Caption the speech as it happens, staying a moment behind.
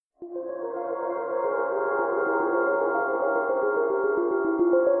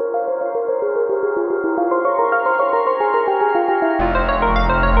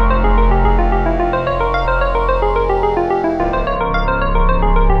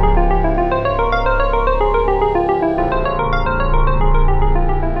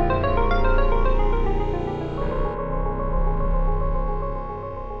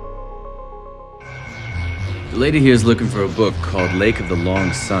lady here is looking for a book called Lake of the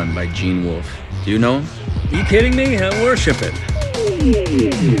Long Sun by Gene Wolfe. Do you know him? Are you kidding me? I worship it.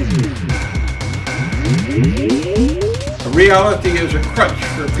 Reality is a crutch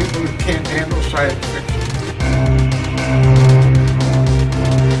for people who can't handle science fiction.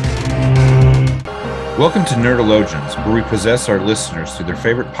 Welcome to Nerdologians, where we possess our listeners through their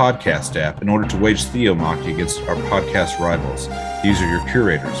favorite podcast app in order to wage theomachy against our podcast rivals. These are your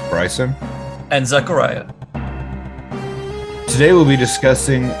curators, Bryson and Zechariah. Today we'll be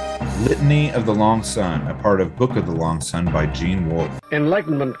discussing Litany of the Long Sun, a part of Book of the Long Sun by Gene Wolfe.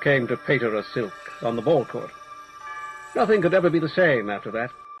 Enlightenment came to Pater of Silk on the ball court. Nothing could ever be the same after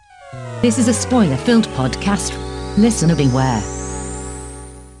that. This is a spoiler-filled podcast. Listener beware.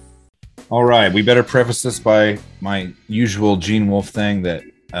 All right, we better preface this by my usual Gene Wolfe thing that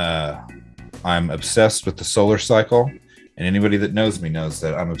I'm obsessed with the solar cycle, and anybody that knows me knows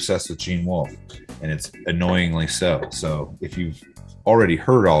that I'm obsessed with Gene Wolfe, and it's annoyingly so. So if you've already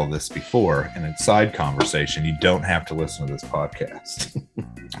heard all of this before in a side conversation, you don't have to listen to this podcast.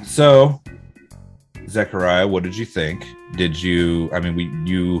 So, Zechariah, what did you think?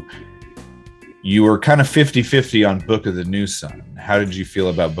 You were kind of 50-50 on Book of the New Sun. How did you feel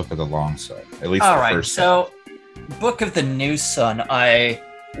about Book of the Long Sun? At least all the right, first so Book of the New Sun, I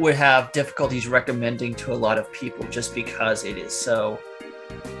would have difficulties recommending to a lot of people just because it is so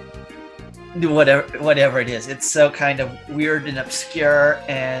whatever it is. It's so kind of weird and obscure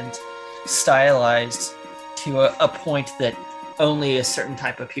and stylized to a point that only a certain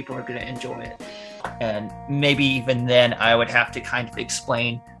type of people are going to enjoy it. And maybe even then I would have to kind of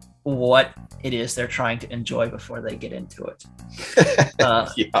explain what it is they're trying to enjoy before they get into it.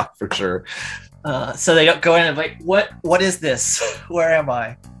 Yeah, for sure. So they don't go in and like, what is this? Where am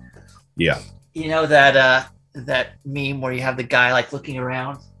I? Yeah. You know that meme where you have the guy like looking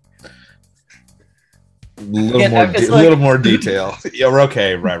around? A little more detail. Yeah, we're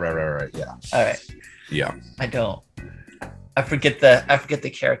okay. Right. Yeah. All right. Yeah. I don't. I forget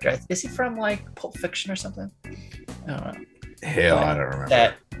the character. Is he from like Pulp Fiction or something? I don't know. Hell, I don't remember.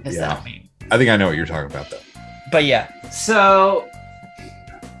 That meme. I think I know what you're talking about, though. But yeah, so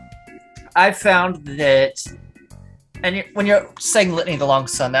I found that, and when you're saying Litany of the Long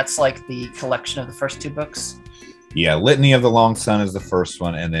Sun, that's like the collection of the first two books. Yeah, Litany of the Long Sun is the first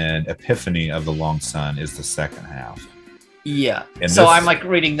one, and then Epiphany of the Long Sun is the second half. Yeah, and so I'm like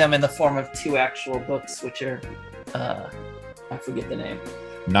reading them in the form of two actual books, which are, I forget the name.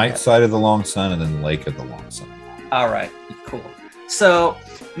 Night Side of the Long Sun and then Lake of the Long Sun. All right, cool. So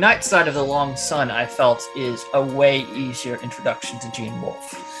Night Side of the Long Sun, I felt, is a way easier introduction to Gene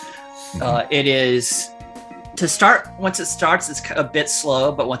Wolfe. Mm-hmm. It is, to start, once it starts, it's a bit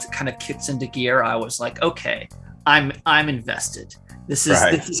slow, but once it kind of kicks into gear, I was like, okay, I'm invested. This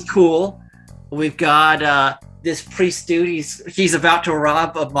is cool. We've got this priest dude. He's about to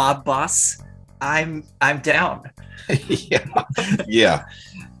rob a mob boss. I'm down. Yeah.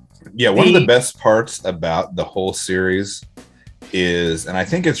 One of the best parts about the whole series is, and I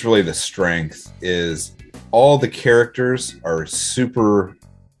think it's really the strength, is all the characters are super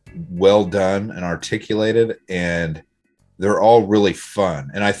well done and articulated, and they're all really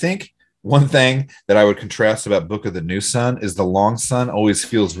fun. And I think one thing that I would contrast about Book of the New Sun is the Long Sun always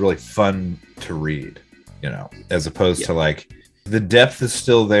feels really fun to read, as opposed to like the depth is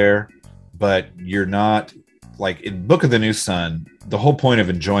still there, but you're not like in Book of the New Sun. The whole point of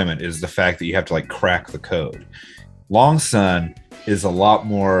enjoyment is the fact that you have to like crack the code. Long Sun is a lot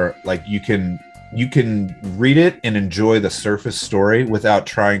more like you can read it and enjoy the surface story without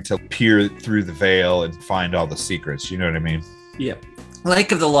trying to peer through the veil and find all the secrets. You know what I mean? Yep.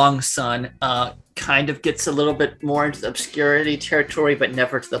 Lake of the Long Sun kind of gets a little bit more into the obscurity territory, but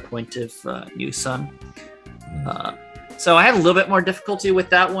never to the point of New Sun. So I had a little bit more difficulty with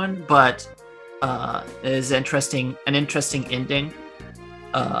that one, but it is an interesting ending.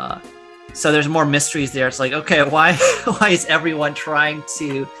 So there's more mysteries there. It's like, okay, why is everyone trying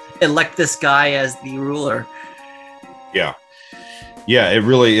to elect this guy as the ruler? Yeah, it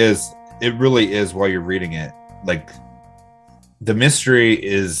really is while you're reading it. Like the mystery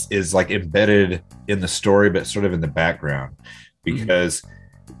is like embedded in the story, but sort of in the background, because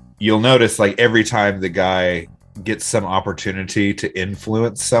you'll notice like every time the guy gets some opportunity to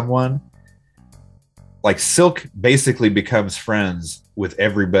influence someone, like Silk basically becomes friends with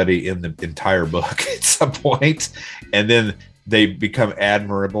everybody in the entire book at some point, and then they become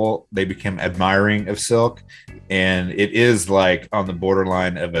admiring of Silk, and it is like on the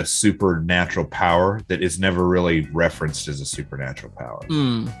borderline of a supernatural power that is never really referenced as a supernatural power.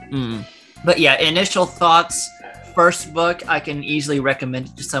 But yeah, initial thoughts, first book, I can easily recommend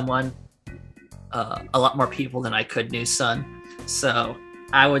it to someone. a lot more people than I could New Sun. So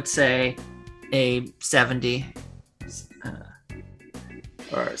I would say a 70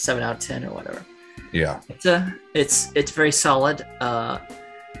 or 7 out of 10 or whatever. Yeah. It's very solid,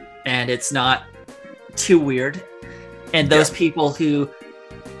 and it's not too weird. And those people who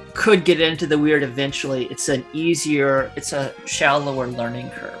could get into the weird eventually, it's a shallower learning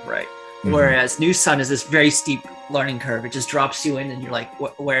curve, right? Mm-hmm. Whereas New Sun is this very steep learning curve. It just drops you in and you're like,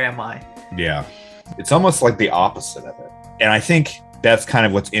 where am I? Yeah. It's almost like the opposite of it. And I think that's kind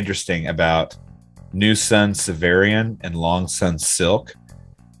of what's interesting about New Sun Severian and Long Sun Silk.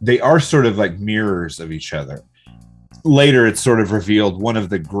 They are sort of like mirrors of each other. Later, it's sort of revealed one of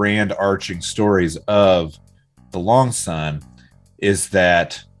the grand arching stories of the Long Sun is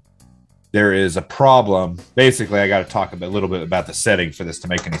that there is a problem. Basically, I got to talk a little bit about the setting for this to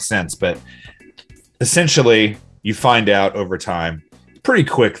make any sense. But essentially, you find out over time, pretty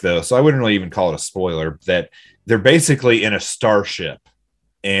quick though, so I wouldn't really even call it a spoiler, that they're basically in a starship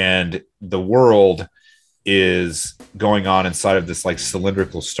and the world is going on inside of this like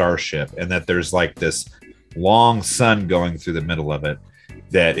cylindrical starship, and that there's like this long sun going through the middle of it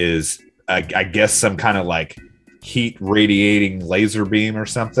that is, I guess, some kind of like heat radiating laser beam or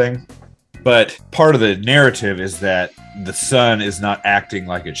something. But part of the narrative is that the sun is not acting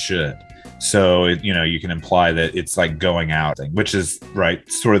like it should. So, you can imply that it's like going out, which is right,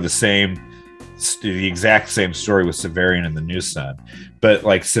 sort of the exact same story with Severian and the New Sun. But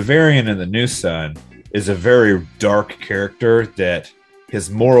like Severian and the New Sun is a very dark character that his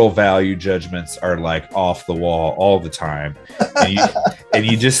moral value judgments are like off the wall all the time. And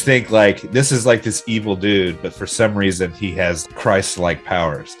you just think like, this is like this evil dude, but for some reason he has Christ-like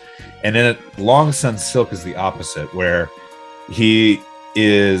powers. And then Long Sun Silk is the opposite, where he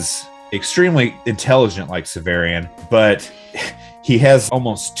is extremely intelligent like Severian, but he has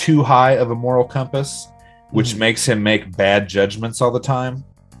almost too high of a moral compass, which makes him make bad judgments all the time.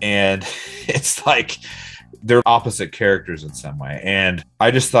 And it's like they're opposite characters in some way. And I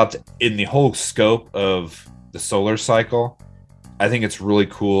just thought that in the whole scope of the solar cycle, I think it's really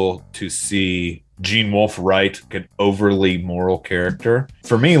cool to see Gene Wolfe write an overly moral character.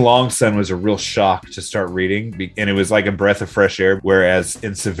 For me, Long Sun was a real shock to start reading, and it was like a breath of fresh air. Whereas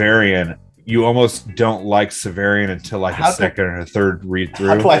in Severian, you almost don't like Severian until like a second or a third read through.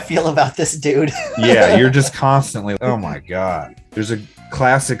 How do I feel about this dude? Yeah, you're just constantly, oh my God. There's a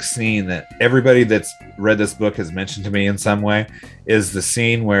classic scene that everybody that's read this book has mentioned to me in some way, is the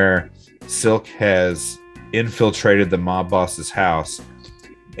scene where Silk has infiltrated the mob boss's house,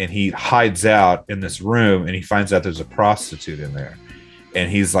 and he hides out in this room, and he finds out there's a prostitute in there,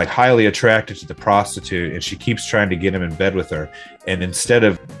 and he's like highly attracted to the prostitute, and she keeps trying to get him in bed with her. And instead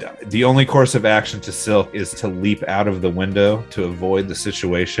of, the only course of action to Silk is to leap out of the window to avoid the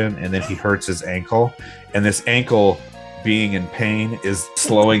situation, and then he hurts his ankle, and this ankle being in pain is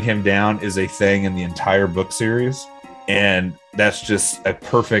slowing him down is a thing in the entire book series. And that's just a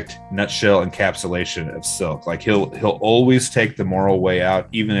perfect nutshell encapsulation of Silk. Like he'll always take the moral way out,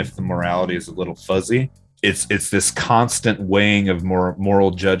 even if the morality is a little fuzzy. It's this constant weighing of moral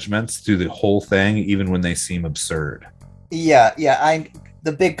judgments through the whole thing, even when they seem absurd. Yeah.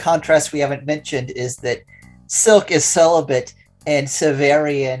 The big contrast we haven't mentioned is that Silk is celibate and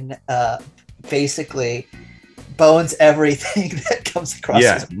Severian basically bones everything that comes across.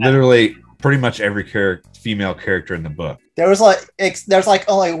 Yeah, literally pretty much every female character in the book. There's like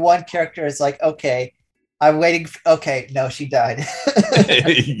only one character is like, okay, I'm waiting. Okay, no, she died.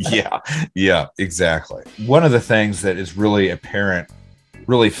 Yeah, exactly. One of the things that is really apparent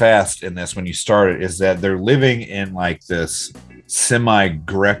really fast in this when you start it is that they're living in like this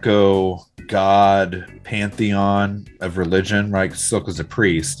semi-Greco god pantheon of religion, right? Silk is a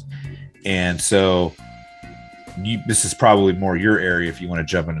priest. And so this is probably more your area if you want to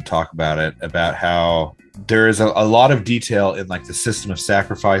jump in and talk about it, about how there is a lot of detail in like the system of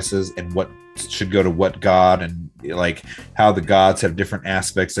sacrifices and what should go to what god, and like how the gods have different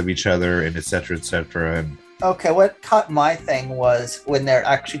aspects of each other, and et cetera. And okay, what caught my thing was when they're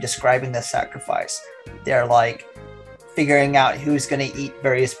actually describing the sacrifice, they're like figuring out who's going to eat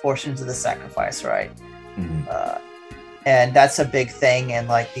various portions of the sacrifice, right? Mm-hmm. And that's a big thing in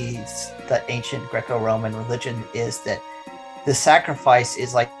like the ancient Greco-Roman religion, is that the sacrifice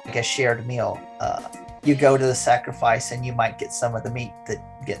is like a shared meal. You go to the sacrifice and you might get some of the meat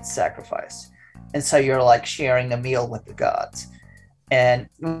that gets sacrificed. And so you're like sharing a meal with the gods. And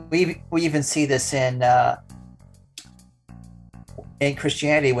we even see this in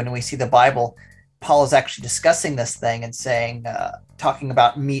Christianity. When we see the Bible, Paul is actually discussing this thing and saying, talking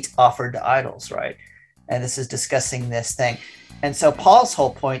about meat offered to idols, right? And this is discussing this thing. And so Paul's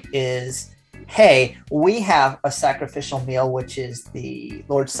whole point is, hey, we have a sacrificial meal, which is the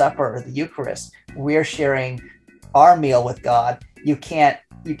Lord's Supper or the Eucharist. We're sharing our meal with God. You can't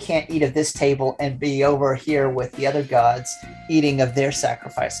eat at this table and be over here with the other gods eating of their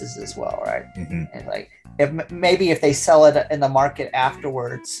sacrifices as well, right? Mm-hmm. And like, if they sell it in the market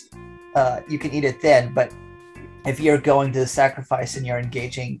afterwards, you can eat it then. But if you're going to the sacrifice and you're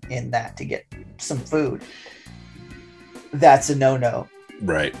engaging in that to get some food, that's a no-no.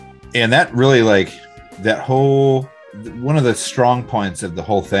 Right. And that really, like, that whole, one of the strong points of the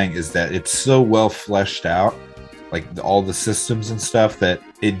whole thing is that it's so well fleshed out, like all the systems and stuff, that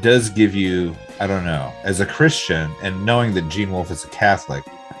it does give you, I don't know, as a Christian and knowing that Gene Wolfe is a Catholic,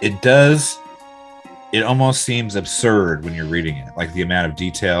 it almost seems absurd when you're reading it, like the amount of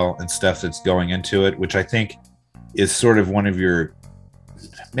detail and stuff that's going into it, which I think is sort of one of your,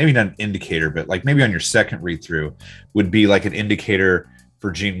 maybe not an indicator, but like maybe on your second read through would be like an indicator for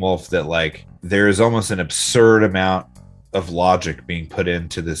Gene Wolfe that like there is almost an absurd amount of logic being put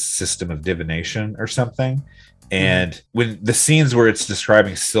into this system of divination or something. And when the scenes where it's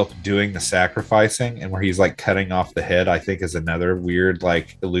describing Silk doing the sacrificing and where he's like cutting off the head, I think is another weird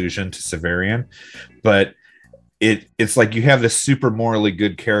like allusion to Severian. But it's like you have this super morally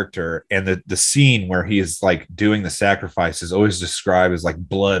good character, and the scene where he is like doing the sacrifice is always described as like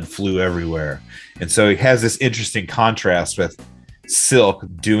blood flew everywhere. And so he has this interesting contrast with Silk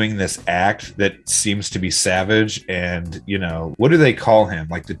doing this act that seems to be savage. And, you know, what do they call him?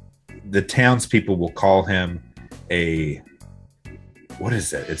 Like the townspeople will call him what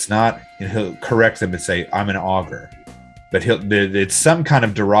is it? It's not, you know, he'll correct them and say, I'm an augur. But it's some kind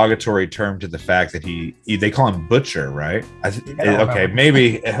of derogatory term to the fact that they call him butcher, right?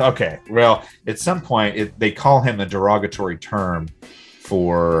 Okay. Well, at some point they call him a derogatory term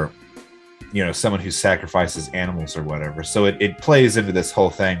for, you know, someone who sacrifices animals or whatever. So it plays into this whole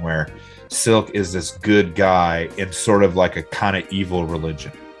thing where Silk is this good guy in sort of like a kind of evil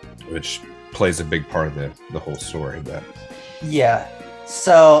religion, which plays a big part of the whole story. But yeah,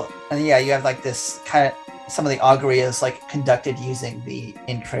 so you have like this kind of, some of the augury is like conducted using the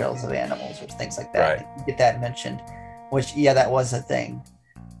entrails of animals or things like that. Right. You get that mentioned, which that was a thing.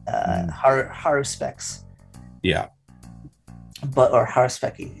 Haruspex. Yeah. Or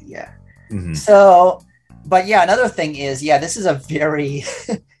Haruspeci, yeah. Mm-hmm. So, but yeah, another thing is, this is a very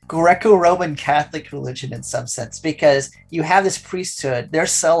Greco-Roman Catholic religion in some sense, because you have this priesthood, they're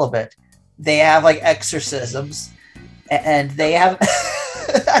celibate, they have like exorcisms, and they have,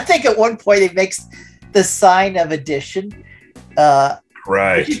 I think at one point it makes the sign of addition,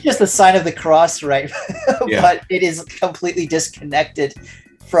 right? Which is just the sign of the cross, right? Yeah. But it is completely disconnected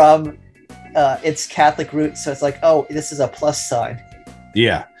from its Catholic roots. So it's like, oh, this is a plus sign.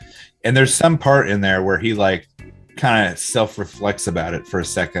 Yeah, and there's some part in there where he like kind of self-reflects about it for a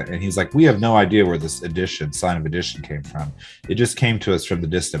second, and he's like, we have no idea where this sign of addition came from. It just came to us from the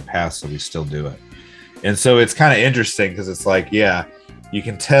distant past, so we still do it. And so it's kind of interesting because it's like, yeah, you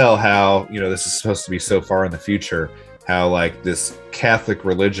can tell how, you know, this is supposed to be so far in the future, how like this Catholic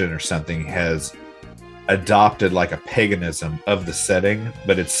religion or something has adopted like a paganism of the setting,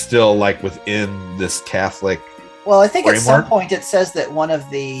 but it's still like within this Catholic. Well, I think framework. At some point it says that one of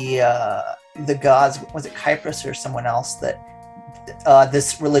the gods, was it Kypris or someone else, that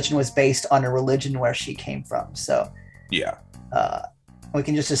this religion was based on a religion where she came from. So yeah, we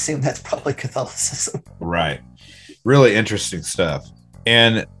can just assume that's probably Catholicism. Right. Really interesting stuff.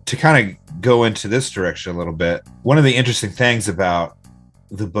 And to kind of go into this direction a little bit, one of the interesting things about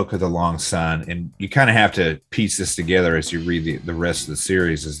the Book of the Long Sun, and you kind of have to piece this together as you read the rest of the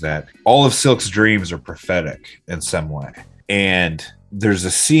series, is that all of Silk's dreams are prophetic in some way. And there's a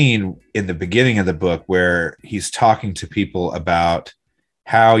scene in the beginning of the book where he's talking to people about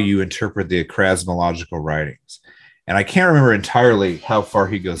how you interpret the chrasmological writings. And I can't remember entirely how far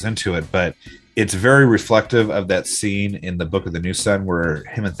he goes into it, but it's very reflective of that scene in the Book of the New Sun where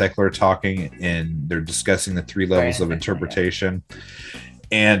him and Thecla are talking and they're discussing the three levels of interpretation. Yeah.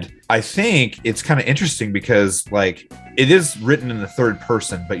 And I think it's kind of interesting because like it is written in the third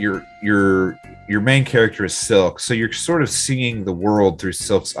person, but your main character is Silk. So you're sort of seeing the world through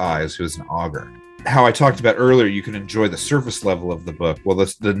Silk's eyes, who is an augur. How I talked about earlier, you can enjoy the surface level of the book. Well,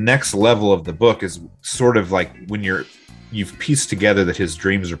 the next level of the book is sort of like when you've pieced together that his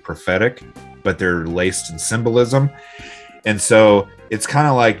dreams are prophetic, but they're laced in symbolism. And so it's kind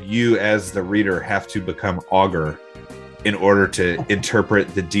of like you as the reader have to become augur in order to interpret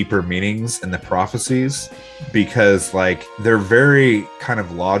the deeper meanings and the prophecies, because like they're very kind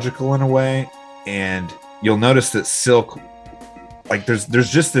of logical in a way. And you'll notice that Silk, like there's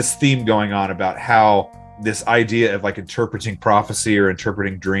just this theme going on about how this idea of like interpreting prophecy or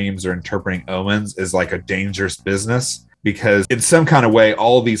interpreting dreams or interpreting omens is like a dangerous business, because in some kind of way,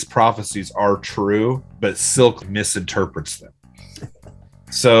 all these prophecies are true, but Silk misinterprets them.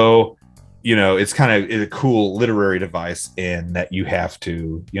 So, you know, it's kind of a cool literary device in that you have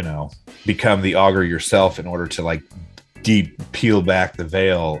to, you know, become the augur yourself in order to like peel back the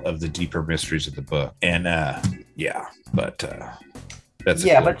veil of the deeper mysteries of the book. And that's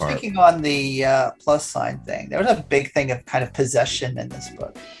but part. speaking on the plus sign thing, there was a big thing of kind of possession in this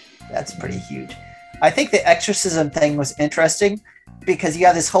book. That's pretty huge. I think the exorcism thing was interesting because you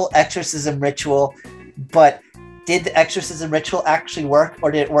have this whole exorcism ritual, but did the exorcism ritual actually work, or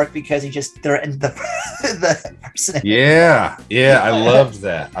did it work because he just threatened the person? Yeah, I loved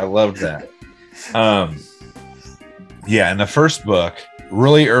that. In the first book,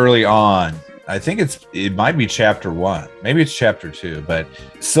 really early on, I think it might be chapter 1, maybe it's chapter 2, but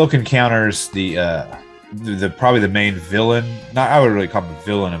Silk encounters the probably the main villain. I would really call him the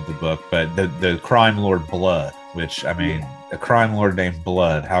villain of the book, but the crime lord Blood, which, I mean, a crime lord named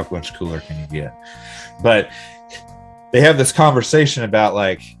Blood, how much cooler can you get? But they have this conversation about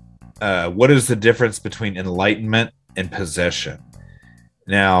like, what is the difference between enlightenment and possession?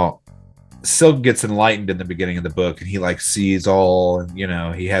 Now, Silk gets enlightened in the beginning of the book, and he like sees all, and you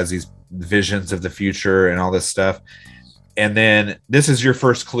know, he has these visions of the future and all this stuff. And then this is your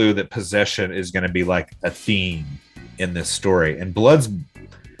first clue that possession is going to be like a theme in this story. And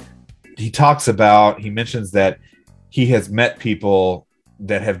he mentions that he has met people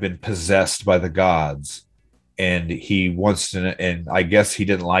that have been possessed by the gods, and he wants to, and I guess he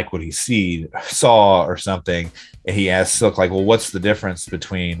didn't like what he saw or something. And he asked Silk like, well, what's the difference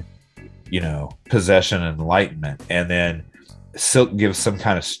between, you know, possession and enlightenment? And then Silk gives some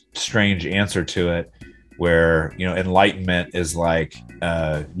kind of strange answer to it, where, you know, enlightenment is like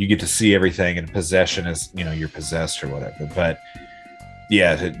you get to see everything, and possession is, you know, you're possessed or whatever. But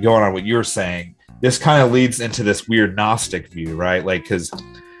yeah, going on what you were saying, this kind of leads into this weird Gnostic view, right? Like, because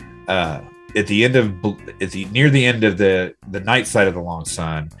near the end of the Night Side of the Long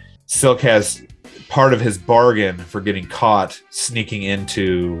Sun, Silk has part of his bargain for getting caught sneaking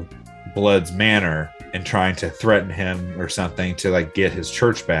into Blood's manor and trying to threaten him or something to like get his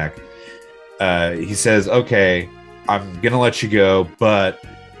church back. He says, okay, I'm gonna let you go, but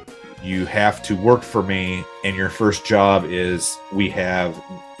you have to work for me, and your first job is, we have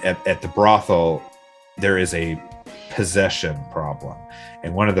at the brothel, there is a possession problem,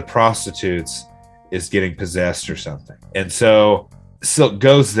 and one of the prostitutes is getting possessed or something. And so Silk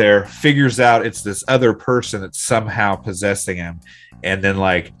goes there, figures out it's this other person that's somehow possessing him, and then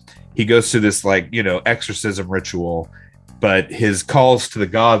like he goes through this like, you know, exorcism ritual, but his calls to the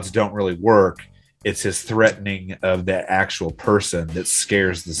gods don't really work. It's his threatening of that actual person that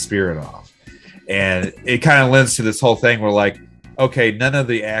scares the spirit off. And it kind of lends to this whole thing where like, okay, none of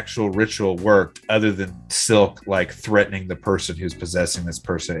the actual ritual worked other than Silk like threatening the person who's possessing this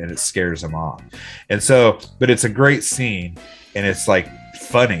person, and it scares him off. And so, but it's a great scene, and it's like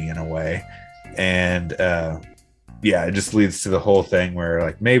funny in a way. And it just leads to the whole thing where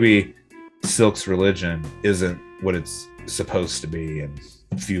like maybe Silk's religion isn't what it's supposed to be, and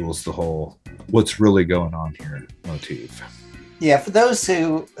fuels the whole what's really going on here motif. Yeah, for those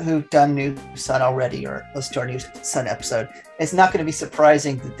who've done New Sun already or listened to our New Sun episode, it's not going to be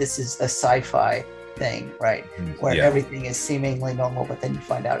surprising that this is a sci-fi thing, right? Where everything is seemingly normal, but then you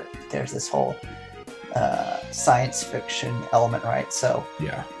find out there's this whole science fiction element, right? So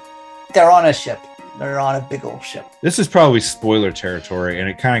they're on a ship. They're on a big old ship. This is probably spoiler territory, and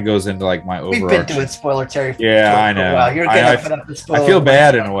it kind of goes into like my overall. We've been doing spoiler territory. Yeah, I know. You're gonna put up the spoiler. I feel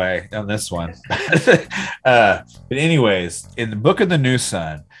bad in a way on this one. But anyways, in the Book of the New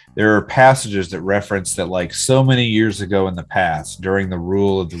Sun, there are passages that reference that like so many years ago in the past, during the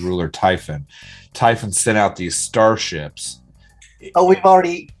rule of the ruler Typhon sent out these starships. Oh, we've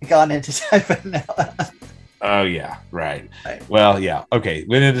already gone into Typhon now. Oh, yeah, right. Well, yeah, okay.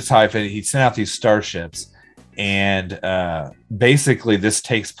 Went into Typhon. He sent out these starships, and basically this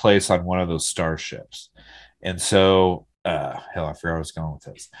takes place on one of those starships. And so, I forgot where I was going with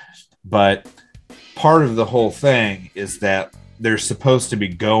this. But part of the whole thing is that they're supposed to be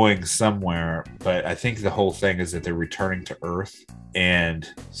going somewhere, but I think the whole thing is that they're returning to Earth. And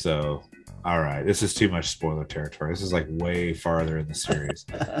so, all right, this is too much spoiler territory. This is like way farther in the series.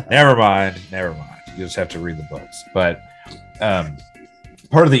 Never mind. You just have to read the books. But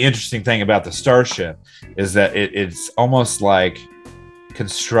part of the interesting thing about the starship is that it's almost like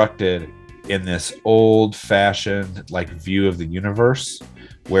constructed in this old-fashioned like view of the universe,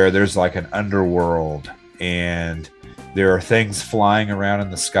 where there's like an underworld, and there are things flying around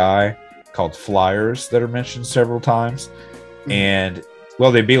in the sky, called flyers that are mentioned several times. Mm-hmm. And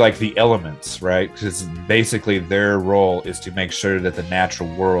well, they'd be like the elements, right? Because basically their role is to make sure that the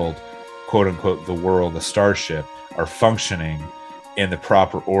natural world, quote unquote, the world, the starship, are functioning in the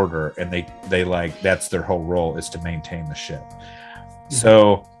proper order. And they like, that's their whole role, is to maintain the ship. Mm-hmm.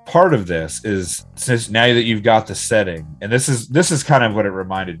 So part of this is, since now that you've got the setting, and this is kind of what it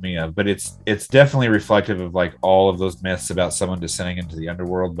reminded me of, but it's definitely reflective of like all of those myths about someone descending into the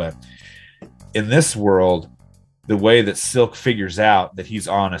underworld. But in this world, the way that Silk figures out that he's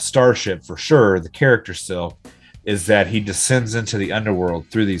on a starship for sure, the character Silk, is that he descends into the underworld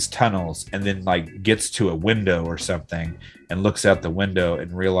through these tunnels and then like gets to a window or something and looks out the window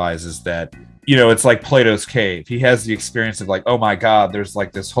and realizes that, you know, it's like Plato's cave. He has the experience of like, oh my God, there's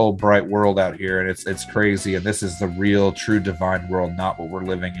like this whole bright world out here and it's crazy. And this is the real, true divine world, not what we're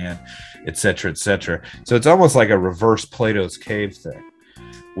living in, et cetera, et cetera. So it's almost like a reverse Plato's cave thing,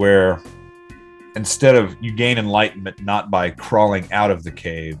 where instead of you gain enlightenment not by crawling out of the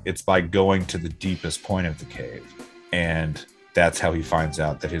cave, it's by going to the deepest point of the cave. And that's how he finds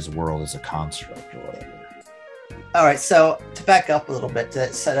out that his world is a construct or whatever. All right, so to back up a little bit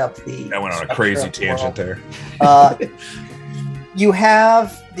to set up the... I went on a crazy tangent there. You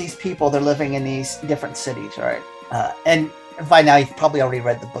have these people, they're living in these different cities, right? And by now you've probably already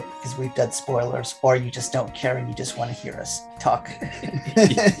read the book because we've done spoilers, or you just don't care and you just want to hear us talk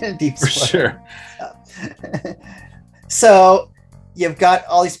deep For spoilers. sure. So you've got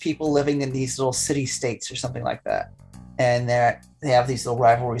all these people living in these little city states or something like that, and they have these little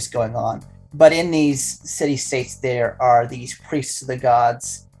rivalries going on. But in these city states, there are these priests of the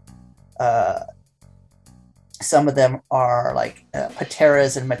gods. Some of them are like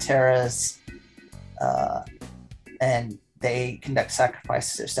Pateras and Materas, and they conduct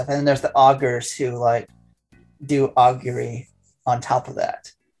sacrifices or stuff. And then there's the augurs who like do augury on top of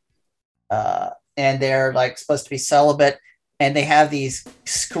that. And they're like supposed to be celibate, and they have these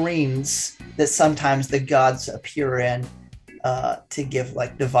screens that sometimes the gods appear in to give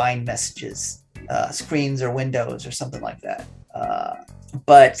like divine messages, screens or windows or something like that.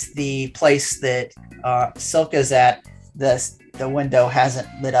 But the place that Silk is at, the window hasn't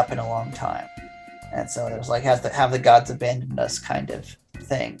lit up in a long time. And so there's like, have the gods abandoned us kind of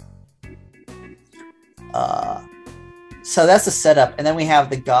thing. So that's the setup. And then we have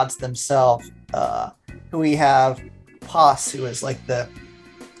the gods themselves, who we have Pos, who is like the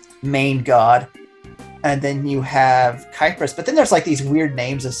main god. And then you have Kypris. But then there's like these weird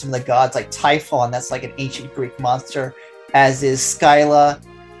names of some of the gods, like Typhon, that's like an ancient Greek monster, as is Scylla.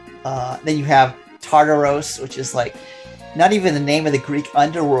 Then you have Tartaros, which is like not even the name of the Greek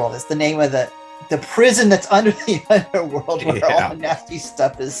underworld. It's the name of the prison that's under the underworld where all the nasty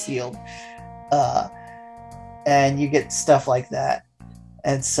stuff is sealed. And you get stuff like that.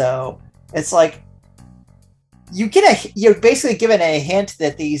 And so it's like you're basically given a hint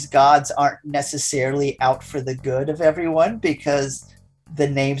that these gods aren't necessarily out for the good of everyone, because the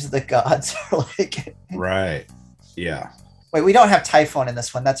names of the gods are like Right. Yeah. Wait, we don't have Typhon in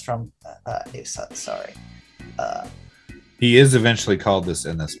this one. That's from New Sun. Sorry. He is eventually called this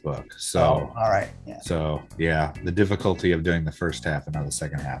in this book. So, all right. Yeah. So, yeah, the difficulty of doing the first half and not the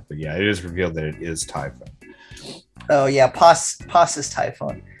second half. But yeah, it is revealed that it is Typhon. Oh, yeah. Pos is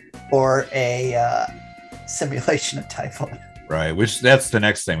Typhon, or a simulation of Typhon. Right. Which that's the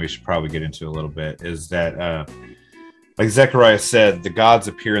next thing we should probably get into a little bit, is that, like Zechariah said, the gods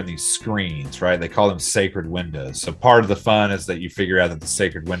appear in these screens, right? They call them sacred windows. So part of the fun is that you figure out that the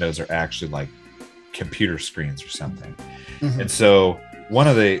sacred windows are actually like computer screens or something. Mm-hmm. And so one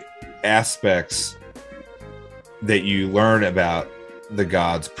of the aspects that you learn about the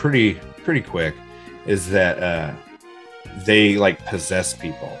gods pretty quick is that they like possess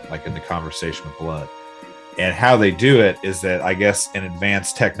people, like in the Conversation of Blood. And how they do it is that, I guess, in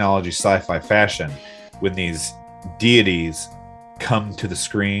advanced technology sci-fi fashion, when these deities come to the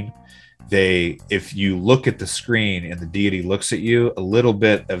screen, if you look at the screen and the deity looks at you, a little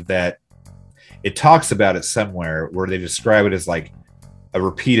bit of that, it talks about it somewhere where they describe it as like a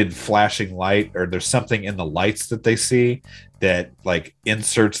repeated flashing light, or there's something in the lights that they see that like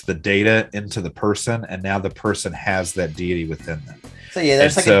inserts the data into the person, and now the person has that deity within them. So yeah,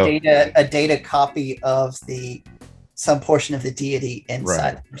 there's a data copy of some portion of the deity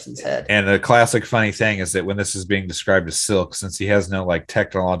inside the person's head. And the classic funny thing is that when this is being described as Silk, since he has no like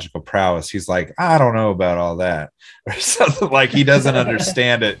technological prowess, he's like, I don't know about all that, or something. Like he doesn't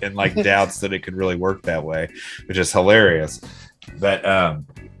understand it and like doubts that it could really work that way, which is hilarious. But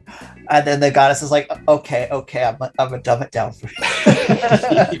and then the goddess is like, okay, I'm gonna dumb it down for you.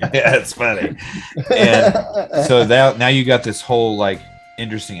 Yeah, it's funny. And so now you got this whole like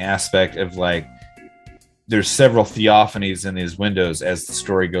interesting aspect of like there's several theophanies in these windows as the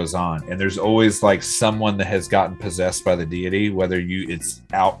story goes on, and there's always like someone that has gotten possessed by the deity, whether it's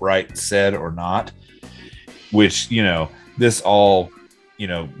outright said or not, which, you know, this all, you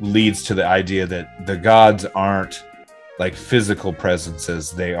know, leads to the idea that the gods aren't like physical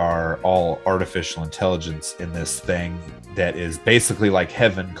presences. They are all artificial intelligence in this thing that is basically like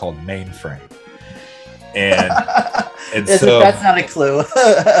heaven called mainframe. And so that's not a clue.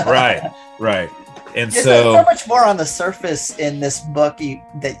 right. And There's so much more on the surface in this book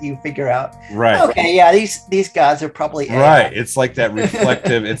that you figure out. Right. Okay, yeah, these gods are probably AI. Right. It's like that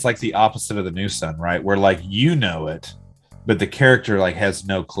reflective. It's like the opposite of the New Sun, right? Where like you know it, but the character like has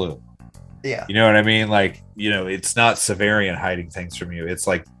no clue. Yeah. You know what I mean? Like, you know, it's not Severian hiding things from you. It's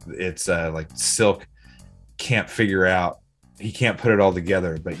like Silk can't figure out. He can't put it all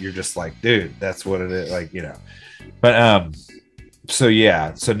together, but you're just like, dude, that's what it is. Like, you know. But so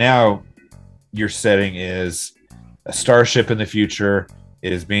yeah. So now your setting is a starship in the future.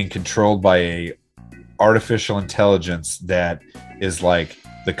 It is being controlled by a artificial intelligence that is like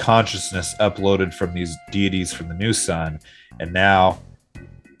the consciousness uploaded from these deities from the New Sun. And now,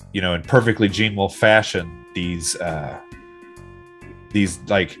 you know, in perfectly Gene Wolfe fashion, these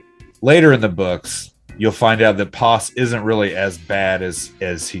like later in the books, you'll find out that Pos isn't really as bad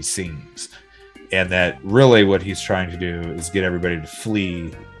as he seems. And that really what he's trying to do is get everybody to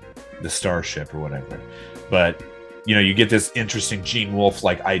flee the starship or whatever. But, you know, you get this interesting Gene Wolfe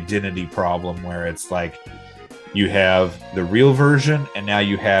like identity problem where it's like you have the real version and now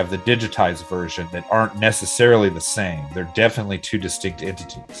you have the digitized version that aren't necessarily the same. They're definitely two distinct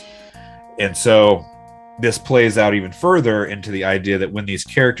entities. And so this plays out even further into the idea that when these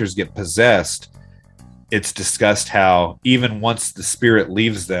characters get possessed, it's discussed how even once the spirit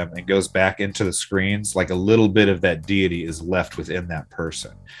leaves them and goes back into the screens, like a little bit of that deity is left within that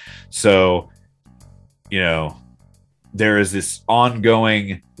person. So, you know, there is this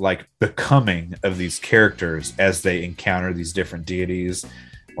ongoing like becoming of these characters as they encounter these different deities.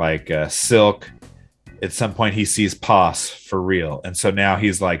 Like Silk, at some point he sees Pos for real, and so now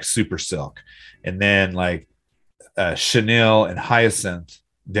he's like super Silk. And then like Chanel and Hyacinth,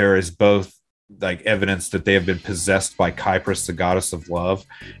 there is both like evidence that they have been possessed by Kypris, the goddess of love,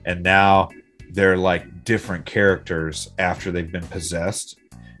 and now they're like different characters after they've been possessed.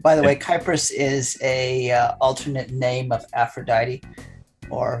 By the way, Kypris is a alternate name of Aphrodite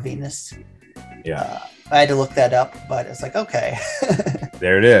or Venus. Yeah, I had to look that up, but it's like, okay.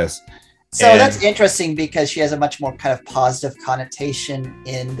 There it is. So that's interesting because she has a much more kind of positive connotation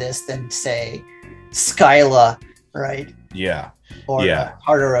in this than, say, Skyla, right? Yeah. Or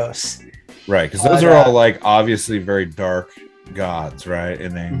Tartaros. Right, because those are all like obviously very dark gods, right?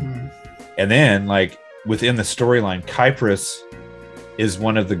 And then like within the storyline, Kypris is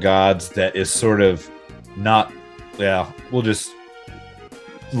one of the gods that is sort of not. Yeah, we'll just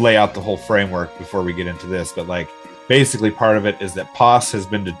lay out the whole framework before we get into this, but like basically part of it is that Pos has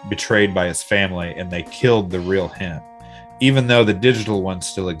been betrayed by his family and they killed the real him, even though the digital one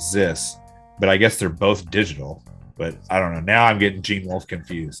still exists. But I guess they're both digital. But I don't know. Now I'm getting Gene Wolfe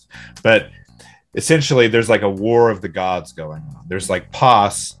confused. But essentially, there's like a war of the gods going on. There's like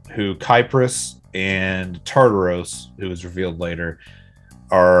Pos, who Kypris and Tartaros, who is revealed later,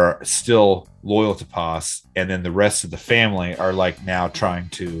 are still loyal to Pos. And then the rest of the family are like now trying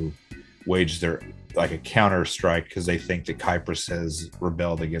to wage their like a counter strike because they think that Kypris has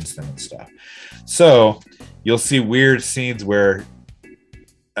rebelled against them and stuff. So you'll see weird scenes where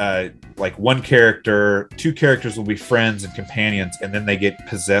like two characters will be friends and companions, and then they get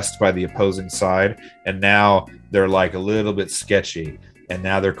possessed by the opposing side, and now they're like a little bit sketchy, and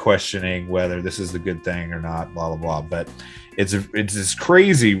now they're questioning whether this is the good thing or not, blah blah blah. But it's this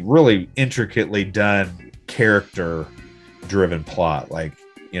crazy, really intricately done character driven plot, like,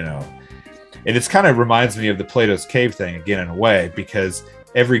 you know. And it's kind of reminds me of the Plato's Cave thing again in a way, because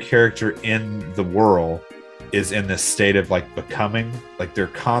every character in the world is in this state of like becoming, like they're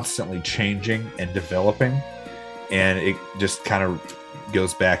constantly changing and developing. And it just kind of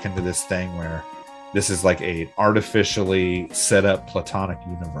goes back into this thing where this is like a artificially set up platonic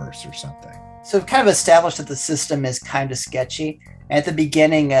universe or something. So we've kind of established that the system is kind of sketchy. And at the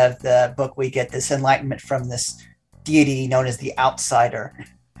beginning of the book, we get this enlightenment from this deity known as the Outsider,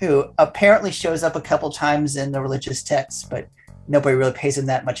 who apparently shows up a couple times in the religious texts, but nobody really pays him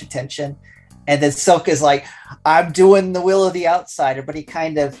that much attention. And then Silk is like, I'm doing the will of the Outsider, but he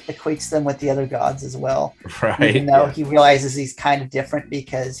kind of equates them with the other gods as well. Right. Even though he realizes he's kind of different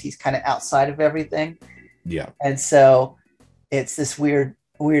because he's kind of outside of everything. Yeah. And so it's this weird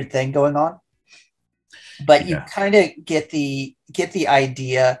thing going on. But you kind of get the get the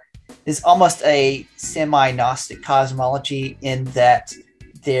idea. It's almost a semi-Gnostic cosmology in that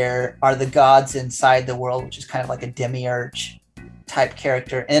there are the gods inside the world, which is kind of like a demiurge type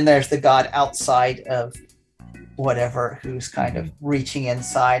character, and there's the god outside of whatever who's kind of reaching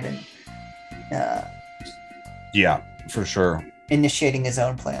inside and yeah, for sure, initiating his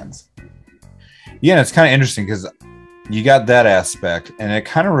own plans. Yeah, it's kind of interesting because you got that aspect, and it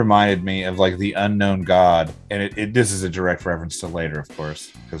kind of reminded me of like the unknown god, and this is a direct reference to later, of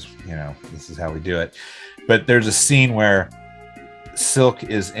course, because this is how we do it. But there's a scene where Silk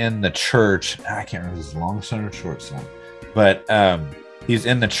is in the church. I can't remember if it's long sun or short sun, but he's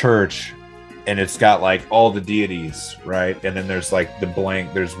in the church, and it's got like all the deities, right? And then there's like the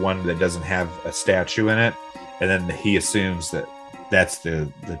blank. There's one that doesn't have a statue in it, and then he assumes that that's the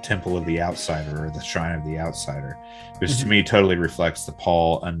temple of the outsider, or the shrine of the outsider, which to me totally reflects the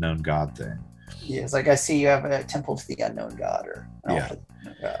Paul unknown god thing. Yeah, it's like, I see you have a temple to the unknown god, or yeah,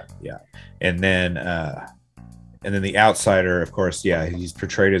 god. Yeah. And then the outsider, of course, yeah, he's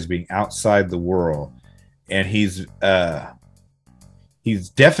portrayed as being outside the world, and he's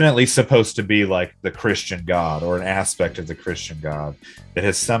definitely supposed to be like the Christian God, or an aspect of the Christian God that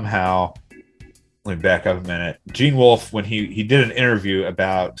has somehow. Let me back up a minute. Gene Wolfe, when he did an interview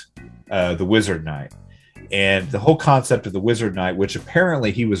about the Wizard Knight, and the whole concept of the Wizard Knight, which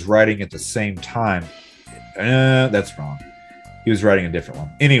apparently he was writing at the same time. That's wrong. He was writing a different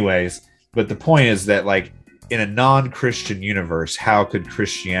one. Anyways, but the point is that like in a non-Christian universe, how could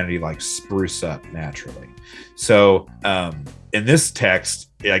Christianity like spruce up naturally? So in this text,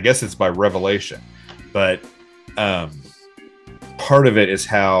 I guess it's by revelation, but part of it is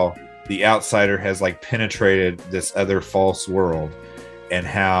how the outsider has like penetrated this other false world, and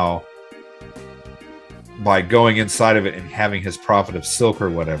how by going inside of it and having his prophet of Silk or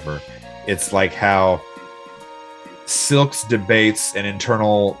whatever, it's like how Silk's debates and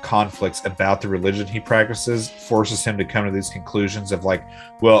internal conflicts about the religion he practices forces him to come to these conclusions of like,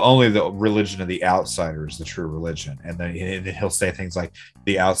 well, only the religion of the outsider is the true religion. And then he'll say things like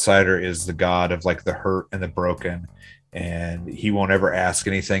the outsider is the god of like the hurt and the broken, and he won't ever ask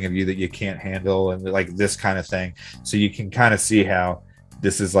anything of you that you can't handle, and like this kind of thing. So you can kind of see how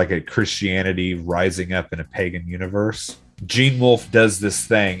this is like a Christianity rising up in a pagan universe. Gene Wolfe does this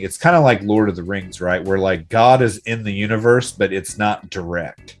thing. It's kind of like Lord of the Rings, right? Where like God is in the universe, but it's not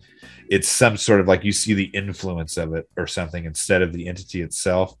direct. It's some sort of like you see the influence of it or something instead of the entity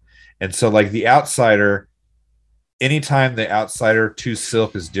itself. And so like the outsider, anytime the outsider to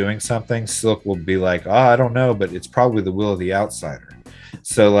Silk is doing something, Silk will be like, I don't know, but it's probably the will of the outsider.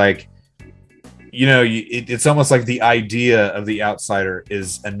 So like, it's almost like the idea of the outsider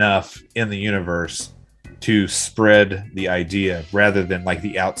is enough in the universe to spread the idea, rather than like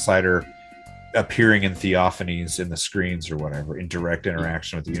the outsider appearing in theophanies in the screens or whatever, in direct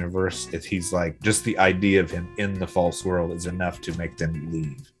interaction with the universe. If he's like, just the idea of him in the false world is enough to make them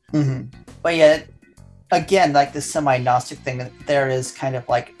leave. Mm-hmm. But yeah, again, like the semi-Gnostic thing, that there is kind of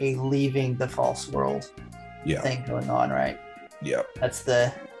like a leaving the false world thing going on, right? Yeah. That's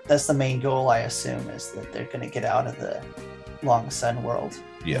the main goal, I assume, is that they're going to get out of the long sun world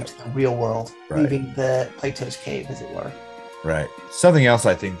into the real world, leaving the Plato's cave, as it were. Right. Something else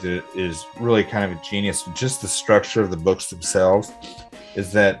I think that is really kind of a genius, just the structure of the books themselves,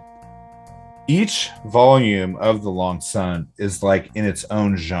 is that each volume of The Long Sun is like in its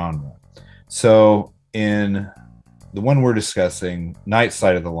own genre. So in the one we're discussing, Night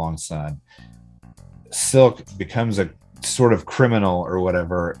Side of the Long Sun, Silk becomes a sort of criminal or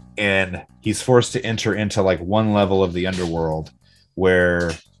whatever, and he's forced to enter into like one level of the underworld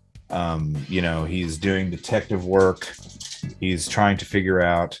where he's doing detective work, he's trying to figure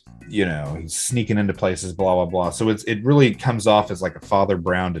out, he's sneaking into places, blah blah blah. So it really comes off as like a Father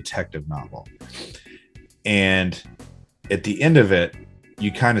Brown detective novel, and at the end of it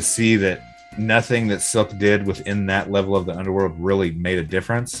you kind of see that nothing that Silk did within that level of the underworld really made a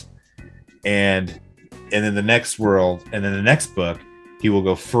difference, and then the next world, and then the next book, he will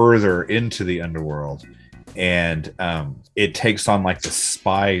go further into the underworld, and it takes on like the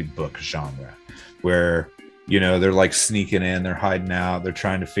spy book genre, where they're like sneaking in, they're hiding out, they're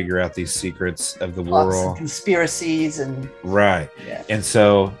trying to figure out these secrets of the world, conspiracies, and and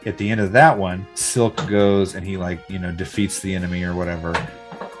so at the end of that one, Silk goes and he like defeats the enemy or whatever,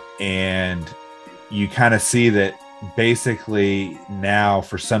 and you kind of see that basically now,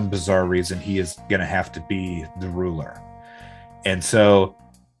 for some bizarre reason, he is going to have to be the ruler. And so,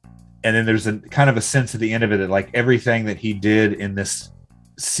 and then there's a kind of a sense at the end of it that like everything that he did in this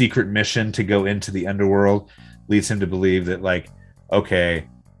secret mission to go into the underworld leads him to believe that like, okay,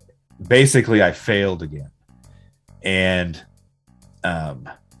 basically I failed again. And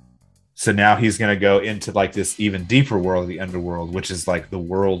So now he's going to go into like this even deeper world, the underworld, which is like the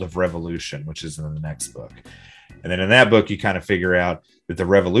world of revolution, which is in the next book. And then in that book, you kind of figure out that the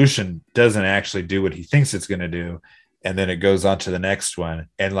revolution doesn't actually do what he thinks it's going to do. And then it goes on to the next one.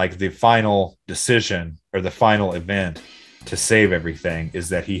 And like the final decision or the final event to save everything is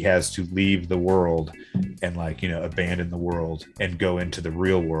that he has to leave the world and like, abandon the world and go into the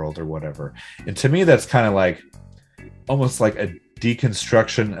real world or whatever. And to me, that's kind of like almost like a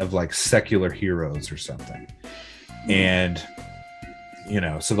deconstruction of like secular heroes or something. And,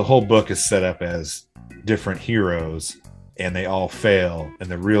 so the whole book is set up as different heroes and they all fail. And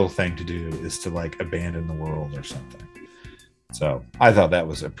the real thing to do is to like abandon the world or something. So I thought that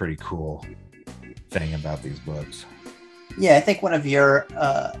was a pretty cool thing about these books. Yeah, I think one of your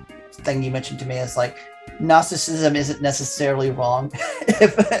thing you mentioned to me is like Gnosticism isn't necessarily wrong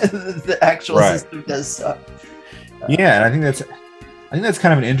if the actual system does suck. Yeah, and I think that's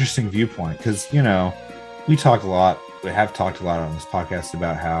kind of an interesting viewpoint because we have talked a lot on this podcast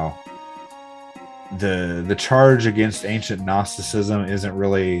about how the charge against ancient Gnosticism isn't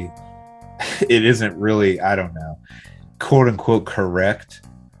really I don't know, quote unquote correct,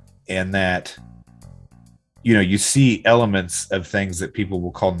 and that you see elements of things that people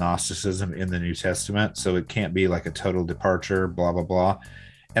will call Gnosticism in the New Testament, so it can't be like a total departure, blah blah blah.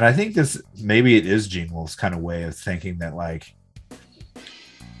 And I think maybe it is Gene Wolfe's kind of way of thinking that like,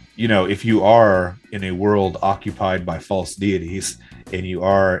 if you are in a world occupied by false deities and you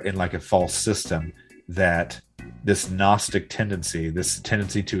are in like a false system, that this Gnostic tendency, this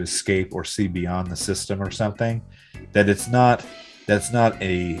tendency to escape or see beyond the system or something, that's not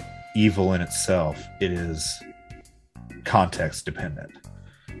a evil in itself. It is context dependent.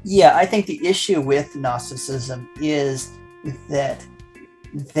 Yeah, I think the issue with Gnosticism is that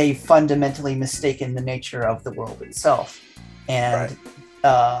they fundamentally mistaken the nature of the world itself, and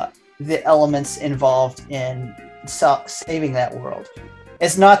the elements involved in saving that world.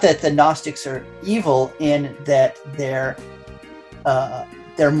 It's not that the Gnostics are evil in that their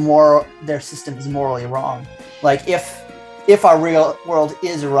system is morally wrong. Like if our real world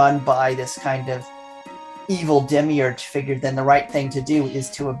is run by this kind of evil demiurge figure, then the right thing to do is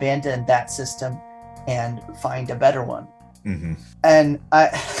to abandon that system and find a better one. Mm-hmm. And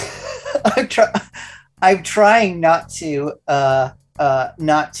I'm trying not to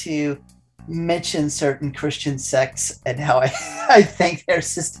mention certain Christian sects and how I think their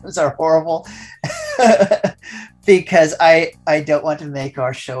systems are horrible because I don't want to make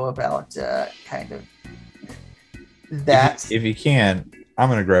our show about kind of that. If you can, I'm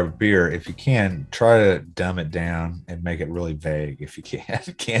going to grab a beer. If you can, try to dumb it down and make it really vague. If you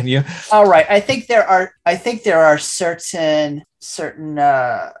can you? All right. I think there are certain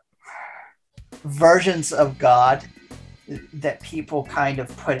versions of God that people kind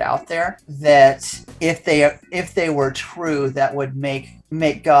of put out there that if they were true, that would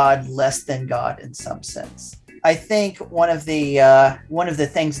make God less than God in some sense. I think one of the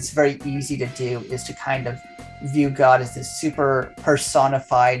things that's very easy to do is to kind of view God as this super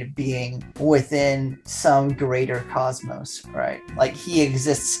personified being within some greater cosmos, right? Like he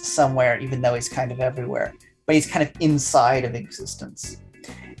exists somewhere, even though he's kind of everywhere, but he's kind of inside of existence.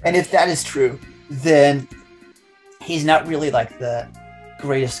 And if that is true, then he's not really like the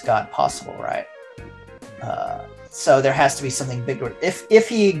greatest God possible, right? So there has to be something bigger. This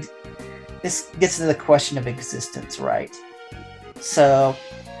gets to the question of existence, right? So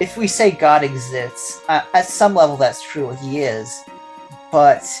if we say God exists, at some level that's true, he is.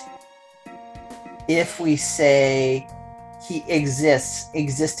 But if we say he exists,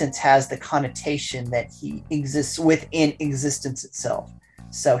 existence has the connotation that he exists within existence itself.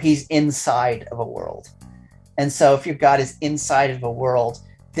 So he's inside of a world. And so if your God is inside of a world,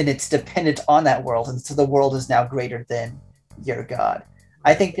 then it's dependent on that world. And so the world is now greater than your God.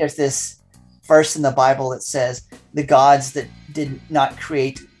 I think there's this verse in the Bible that says the gods that did not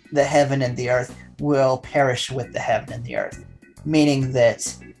create the heaven and the earth will perish with the heaven and the earth, meaning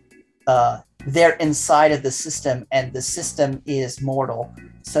that they're inside of the system and the system is mortal.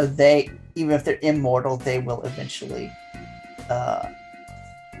 So even if they're immortal, they will eventually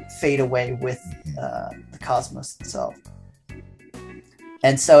fade away with the cosmos itself.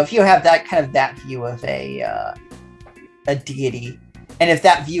 And so if you have that view of a deity, and if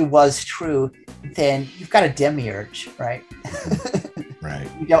that view was true, then you've got a demiurge, right? Right.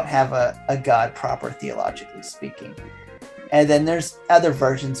 You don't have a god proper, theologically speaking. And then there's other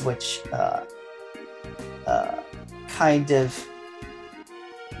versions which kind of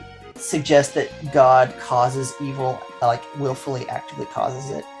suggest that God causes evil, like willfully, actively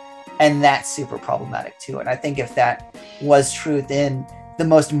causes it. And that's super problematic too. And I think if that was true, then the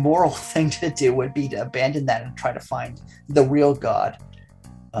most moral thing to do would be to abandon that and try to find the real God,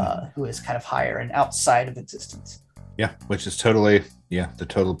 who is kind of higher and outside of existence. Yeah, which is totally, the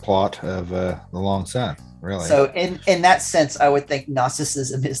total plot of The Long Sun, really. So in that sense, I would think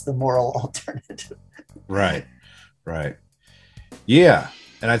Gnosticism is the moral alternative. Right. Yeah.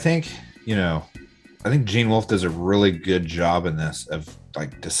 And I think, Gene Wolfe does a really good job in this of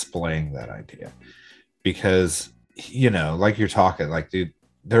like displaying that idea, because, like you're talking, like, dude,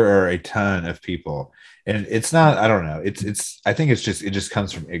 there are a ton of people, and it's not, I don't know. I think it just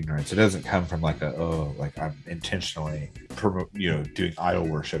comes from ignorance. It doesn't come from like I'm intentionally, doing idol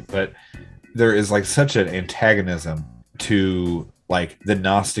worship, but there is like such an antagonism to like the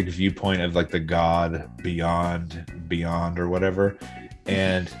Gnostic viewpoint of like the God beyond or whatever.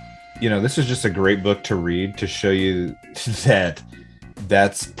 And, this is just a great book to read to show you that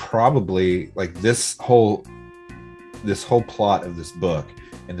that's probably like this whole plot of this book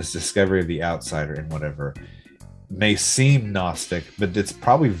and this discovery of the outsider and whatever may seem Gnostic, but it's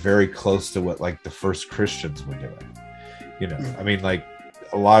probably very close to what like the first Christians were doing. I mean, like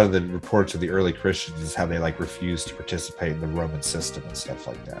a lot of the reports of the early Christians is how they like refused to participate in the Roman system and stuff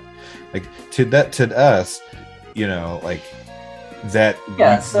like that. Like to us, like that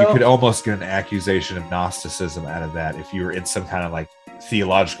you could almost get an accusation of Gnosticism out of that if you were in some kind of like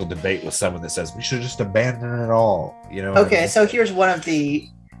theological debate with someone that says we should just abandon it all. Okay, so here's the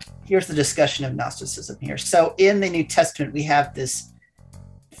discussion of Gnosticism here. So in the New Testament, we have this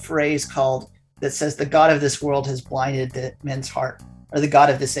phrase that says the God of this world has blinded men's heart, or the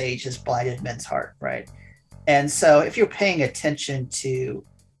God of this age has blinded men's heart, right? And so if you're paying attention to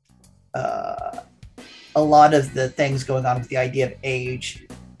a lot of the things going on with the idea of age,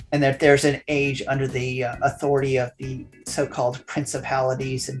 and that there's an age under the authority of the so-called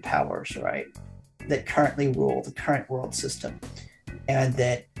principalities and powers, right, that currently rule the current world system, and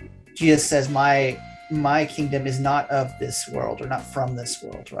that Jesus says, my kingdom is not of this world, or not from this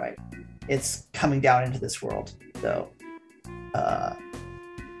world, right? It's coming down into this world, though.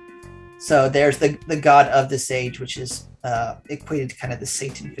 So there's the God of this age, which is equated to kind of the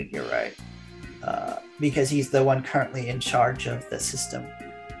Satan figure, right? Because he's the one currently in charge of the system.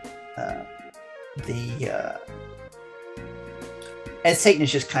 And Satan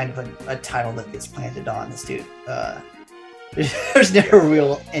is just kind of a title that gets planted on this dude. There's never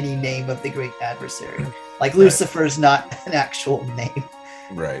any name of the great adversary. Like Lucifer is not an actual name.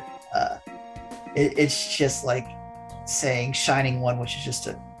 Right. It's just like saying Shining One, which is just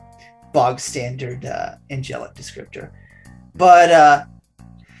a bog standard angelic descriptor. But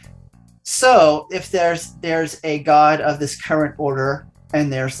so if there's a God of this current order,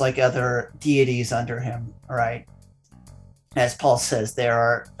 and there's like other deities under him, right? As Paul says, there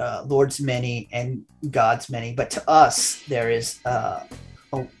are lords many and gods many, but to us there is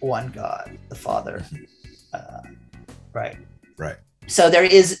one God, the Father, right? Right. So there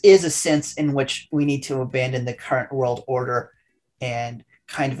is a sense in which we need to abandon the current world order and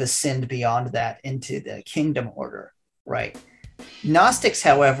kind of ascend beyond that into the kingdom order, right? Gnostics,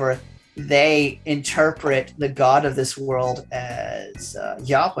 however, they interpret the God of this world as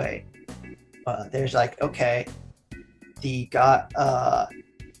Yahweh. There's like, okay, the God,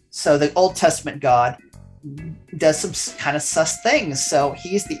 so the Old Testament God does some kind of sus things. So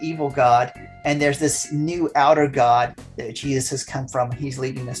he's the evil God, and there's this new outer God that Jesus has come from. He's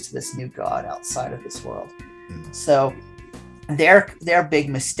leading us to this new God outside of this world. So their big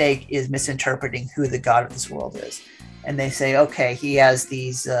mistake is misinterpreting who the God of this world is. And they say, okay, he has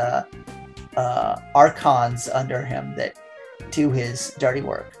these archons under him that do his dirty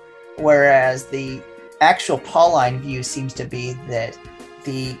work. Whereas the actual Pauline view seems to be that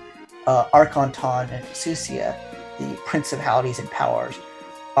the archonton and exousia, the principalities and powers,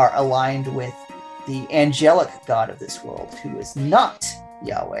 are aligned with the angelic God of this world, who is not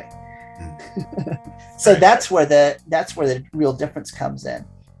Yahweh. So that's where the real difference comes in.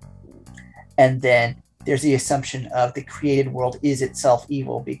 And then there's the assumption of the created world is itself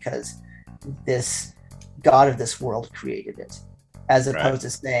evil because this God of this world created it, as opposed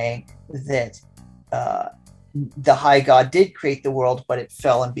to saying that the high God did create the world, but it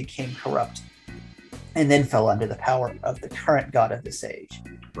fell and became corrupt and then fell under the power of the current God of this age.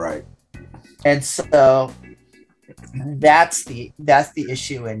 Right. And so that's the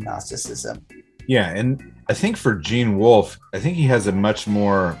issue in Gnosticism. Yeah, and I think for Gene Wolfe, I think he has a much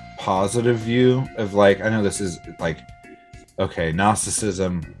more positive view of, like, I know this is like, okay,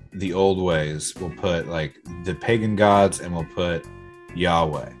 Gnosticism, the old ways, will put like the pagan gods and we'll put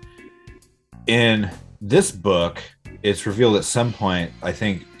Yahweh. In this book, it's revealed at some point, I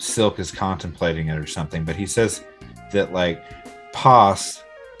think Silk is contemplating it or something, but he says that like Pos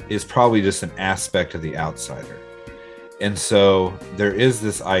is probably just an aspect of the outsider. And so there is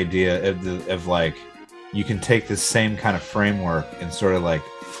this idea of like, you can take this same kind of framework and sort of like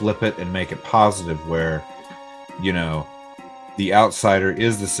flip it and make it positive, where, you know, the outsider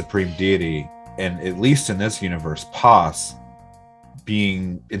is the supreme deity. And at least in this universe, Pos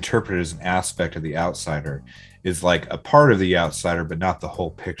being interpreted as an aspect of the outsider is like a part of the outsider, but not the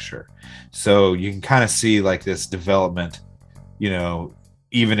whole picture. So you can kind of see like this development, you know,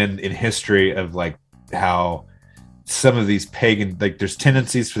 even in history, of like how some of these pagan, like there's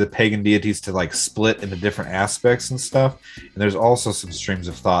tendencies for the pagan deities to like split into different aspects and stuff. And there's also some streams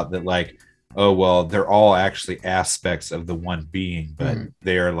of thought that like, oh, well, they're all actually aspects of the one being, but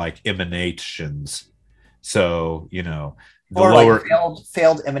they are like emanations. So, you know, the or lower like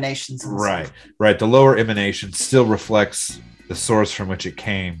failed emanations. Right. The lower emanation still reflects the source from which it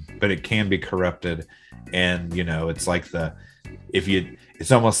came, but it can be corrupted. And, you know, it's like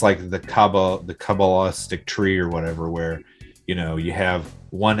it's almost like the Kabbalistic tree or whatever, where, you know, you have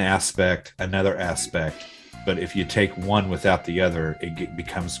one aspect, another aspect, but if you take one without the other, it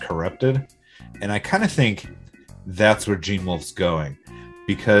becomes corrupted. And I kind of think that's where Gene Wolfe's going,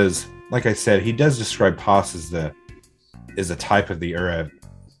 because, like I said, he does describe Pos as a type of the, or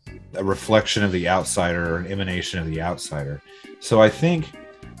a reflection of the outsider, or an emanation of the outsider. So I think,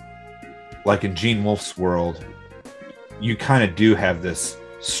 like in Gene Wolfe's world, you kind of do have this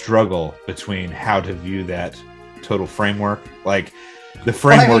struggle between how to view that total framework. Like the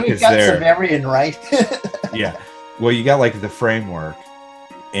framework is there. Sumerian, right? Yeah. Well, you got like the framework,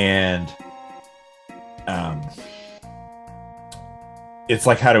 and it's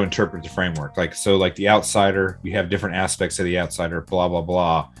like how to interpret the framework. Like, so like the outsider, you have different aspects of the outsider, blah, blah,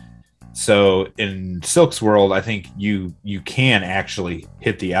 blah. So in Silk's world, I think you can actually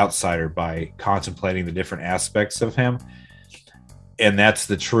hit the outsider by contemplating the different aspects of him. And that's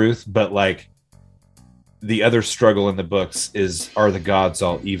the truth. But like the other struggle in the books is, are the gods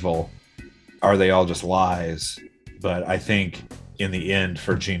all evil? Are they all just lies? But I think in the end,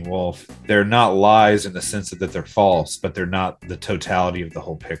 for Gene Wolfe, they're not lies in the sense that they're false, but they're not the totality of the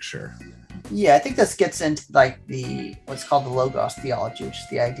whole picture. Yeah, I think this gets into like what's called the Logos theology, which is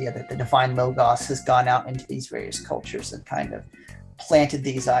the idea that the divine Logos has gone out into these various cultures and kind of planted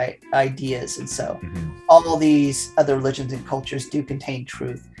these ideas. And so all these other religions and cultures do contain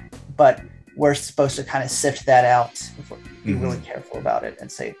truth, but we're supposed to kind of sift that out, be really careful about it,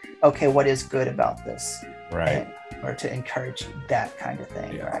 and say, okay, what is good about this? Right. Or to encourage that kind of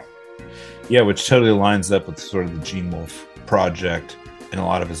thing, right? Yeah, which totally lines up with sort of the Gene Wolfe project in a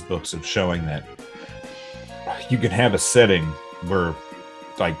lot of his books, of showing that you can have a setting where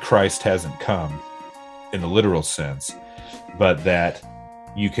like Christ hasn't come in the literal sense, but that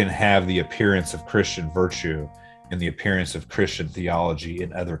you can have the appearance of Christian virtue and the appearance of Christian theology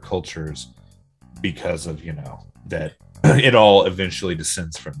in other cultures, because of, you know, that it all eventually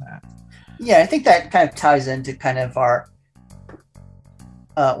descends from that. Yeah, I think that kind of ties into kind of our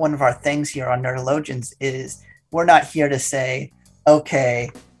one of our things here on Nerdologians is we're not here to say, okay,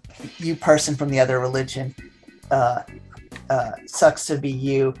 you person from the other religion, sucks to be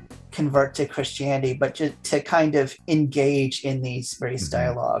you, convert to Christianity, but to kind of engage in these various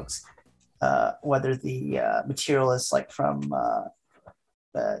dialogues, whether the material is like from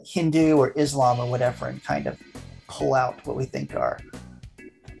Hindu or Islam or whatever, and kind of pull out what we think are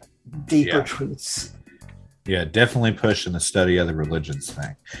deeper truths. Yeah, definitely pushing the study of the religions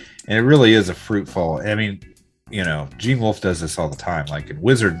thing. And it really is a fruitful, I mean, you know, Gene Wolfe does this all the time. Like in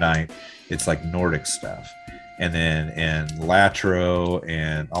Wizard Knight, it's like Nordic stuff. And then in Latro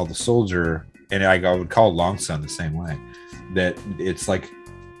and All the Soldier, and I would call Long Sun the same way, that it's like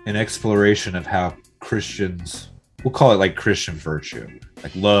an exploration of how Christians, we'll call it like Christian virtue,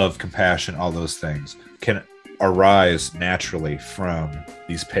 like love, compassion, all those things can arise naturally from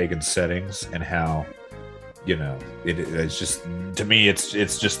these pagan settings, and how, you know, it's just, to me, it's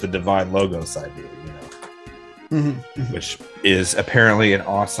just the divine Logos idea, you know, which is apparently an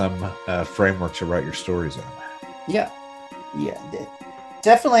awesome framework to write your stories on. Yeah.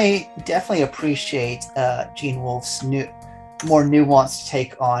 Definitely appreciate Gene Wolfe's more nuanced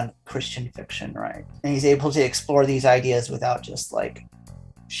take on Christian fiction, right? And he's able to explore these ideas without just like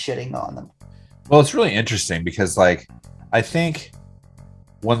shitting on them. Well, it's really interesting because, like, I think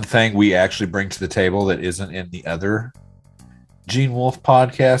one thing we actually bring to the table that isn't in the other Gene Wolfe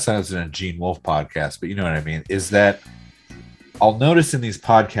podcast, I was in a Gene Wolfe podcast, but you know what I mean, is that I'll notice in these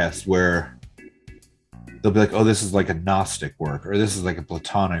podcasts where they'll be like, oh, this is like a Gnostic work, or this is like a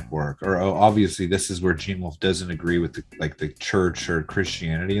Platonic work, or oh, obviously this is where Gene Wolfe doesn't agree with the church or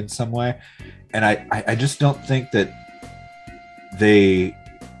Christianity in some way. And I just don't think that they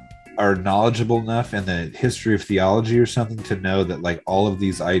are knowledgeable enough in the history of theology or something to know that like all of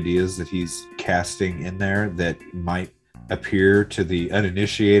these ideas that he's casting in there that might appear to the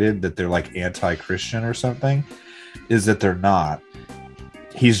uninitiated that they're like anti-Christian or something, is that they're not.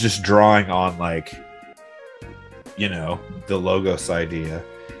 He's just drawing on like, you know, the Logos idea.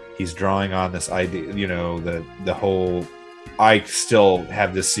 He's drawing on this idea, you know, the whole, I still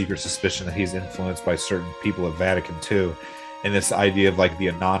have this secret suspicion that he's influenced by certain people of Vatican II, and this idea of like the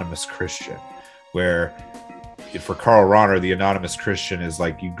anonymous Christian, where for Karl Rahner, the anonymous Christian is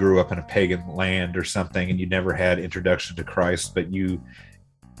like you grew up in a pagan land or something and you never had introduction to Christ, but you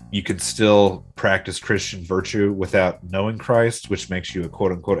can still practice Christian virtue without knowing Christ, which makes you a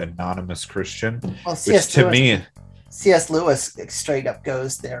quote unquote anonymous Christian. Well, C.S. Lewis straight up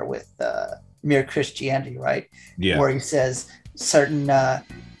goes there with Mere Christianity, right? Yeah. Where he says certain,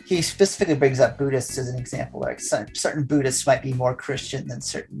 he specifically brings up Buddhists as an example. Like certain Buddhists might be more Christian than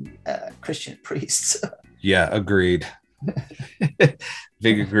certain Christian priests. Yeah, agreed.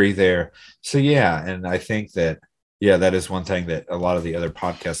 Big agree there. So yeah, and I think that, yeah, that is one thing that a lot of the other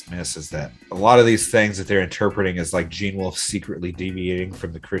podcasts miss, is that a lot of these things that they're interpreting as like Gene Wolfe secretly deviating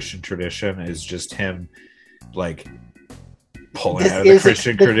from the Christian tradition is just him like pulling out of the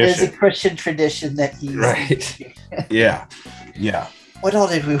Christian tradition. There's a Christian tradition that he's right. Yeah. What all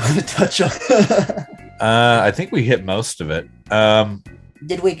did we want to touch on? I think we hit most of it.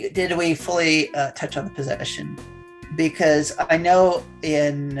 Did we fully touch on the possession? Because I know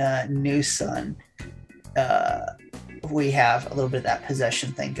in New Sun, we have a little bit of that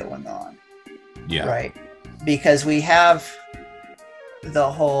possession thing going on. Yeah. Right. Because we have the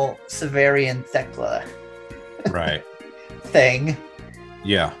whole Severian Thecla right thing.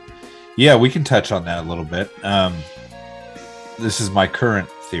 Yeah, we can touch on that a little bit. This is my current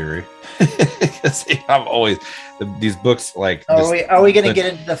theory. I'm always these books like. Are we going to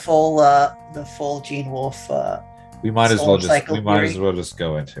get into the full Gene Wolfe? We might as well just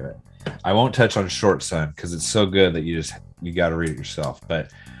go into it. I won't touch on Short Sun because it's so good that you got to read it yourself.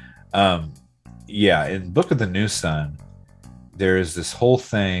 But yeah, in Book of the New Sun, there is this whole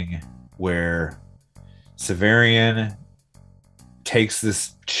thing where Severian takes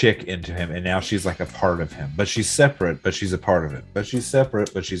this chick into him, and now she's like a part of him, but she's separate, but she's a part of it, but she's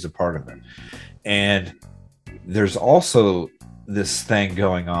separate, but she's a part of it. And there's also this thing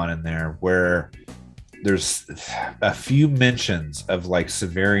going on in there where there's a few mentions of like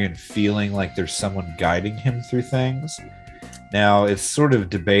Severian feeling like there's someone guiding him through things. Now it's sort of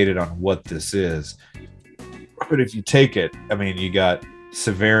debated on what this is, but if you take it, I mean, you got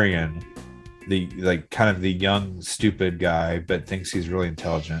Severian, the like kind of the young stupid guy but thinks he's really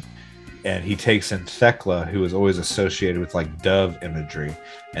intelligent, and he takes in Thecla, who is always associated with like dove imagery,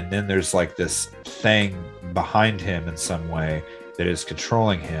 and then there's like this thing behind him in some way that is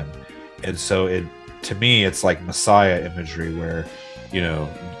controlling him. And so to me it's like Messiah imagery, where, you know,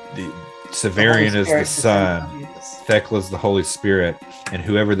 the Severian is the Son, Thecla is the Holy Spirit, and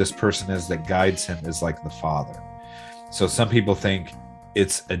whoever this person is that guides him is like the Father. So some people think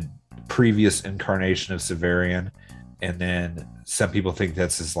it's a previous incarnation of Severian, and then some people think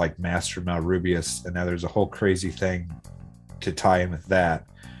that's his like Master Malrubius, and now there's a whole crazy thing to tie in with that,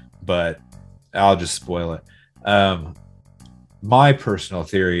 but I'll just spoil it. My personal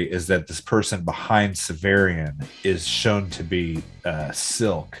theory is that this person behind Severian is shown to be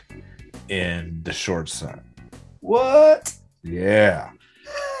Silk in the Short Sun. What? Yeah.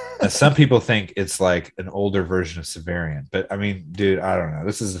 Now, some people think it's like an older version of Severian, but I mean, dude, I don't know.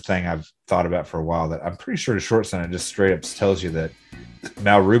 This is the thing I've thought about for a while, that I'm pretty sure the Short Sun, it just straight up tells you that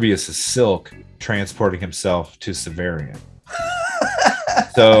Malrubius is Silk transporting himself to Severian.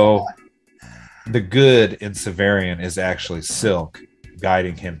 So the good in Severian is actually Silk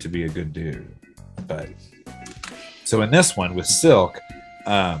guiding him to be a good dude. But so in this one with Silk,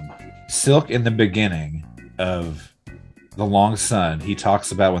 Silk in the beginning of The Long Sun, he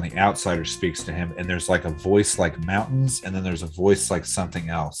talks about when the outsider speaks to him, and there's like a voice like mountains, and then there's a voice like something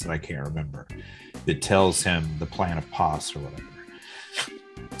else that I can't remember, that tells him the plan of Pos or whatever.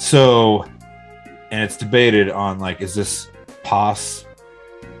 So, and it's debated on like, is this Pos?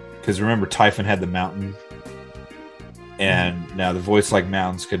 Because remember, Typhon had the mountain, and now the voice like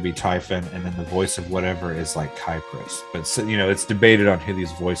mountains could be Typhon, and then the voice of whatever is like Kypris. But you know, it's debated on who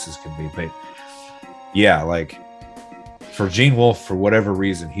these voices can be. But yeah, like for Gene Wolfe, for whatever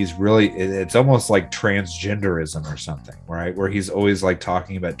reason, he's really, it's almost like transgenderism or something, right? Where he's always like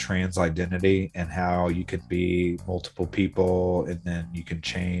talking about trans identity and how you can be multiple people and then you can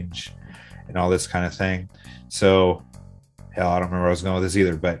change and all this kind of thing. So, hell, I don't remember where I was going with this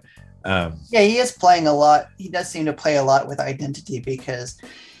either, but yeah, he is playing a lot. He does seem to play a lot with identity, because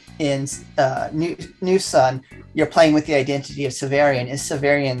in New Sun, you're playing with the identity of Severian. Is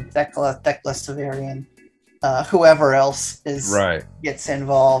Severian Thekla Severian? Whoever else gets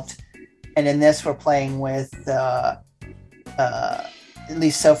involved. And in this, we're playing with, at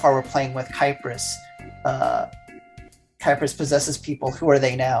least so far, we're playing with Kypris. Kypris possesses people. Who are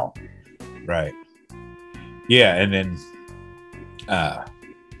they now? Right. Yeah, and then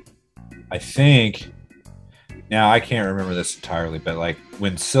I think, now I can't remember this entirely, but like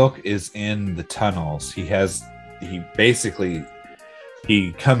when Silk is in the tunnels, he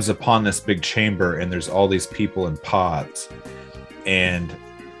comes upon this big chamber and there's all these people in pods, and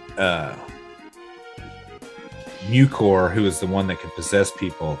Mucor, who is the one that can possess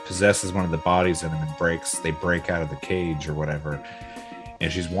people, possesses one of the bodies in them and they break out of the cage or whatever,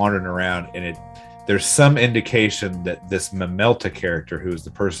 and she's wandering around, and there's some indication that this Mamelta character, who is the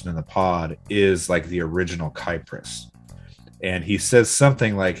person in the pod, is like the original Kypris, and he says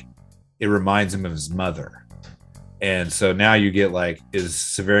something like it reminds him of his mother. And so now you get like, is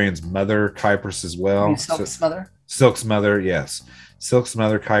Severian's mother Kypris as well? Silk's mother? Silk's mother, yes. Silk's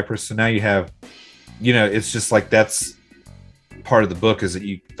mother, Kypris. So now you have, it's just like, that's part of the book, is that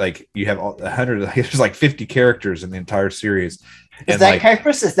you have 100, there's like 50 characters in the entire series. Is that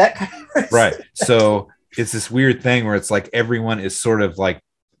Kypris? Is that Kypris? Right. So it's this weird thing where it's like everyone is sort of like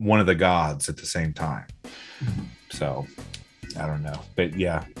one of the gods at the same time. So I don't know, but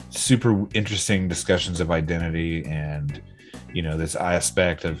yeah, super interesting discussions of identity and, this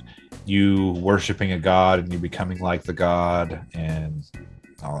aspect of you worshiping a god and you becoming like the god and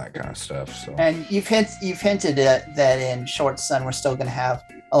all that kind of stuff. So, and you've hinted at that in Short Sun, we're still going to have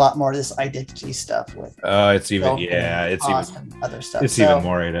a lot more of this identity stuff with. It's even other stuff. It's even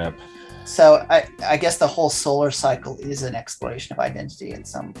more ate up. So I guess the whole solar cycle is an exploration of identity in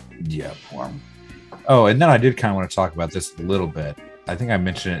some form. Oh, and then I did kind of want to talk about this a little bit. I think I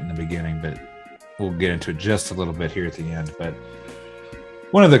mentioned it in the beginning, but we'll get into it just a little bit here at the end. But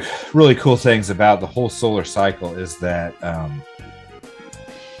one of the really cool things about the whole solar cycle is that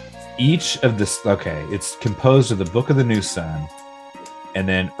each of this, it's composed of the Book of the New Sun and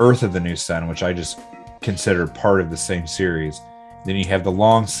then Earth of the New Sun, which I just consider part of the same series. Then you have the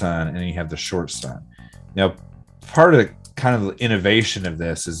Long Sun and then you have the Short Sun. Now, part of the kind of the innovation of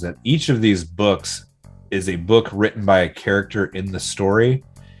this is that each of these books is a book written by a character in the story,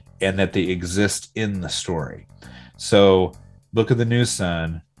 and that they exist in the story. So Book of the New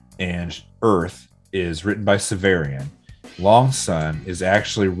Sun and Earth is written by Severian. Long Sun is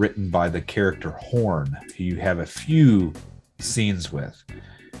actually written by the character Horn, who you have a few scenes with.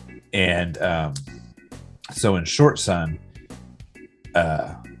 And so in Short Sun,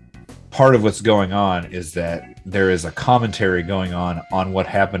 part of what's going on is that there is a commentary going on what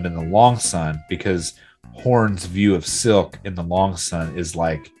happened in the Long Sun, because Horn's view of Silk in the Long Sun is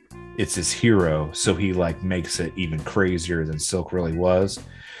like it's his hero, so he like makes it even crazier than Silk really was.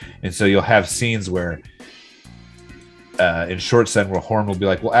 And so you'll have scenes where in Short Sun where Horn will be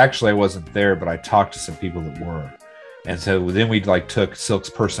like, well, actually I wasn't there, but I talked to some people that were. And so then we like took Silk's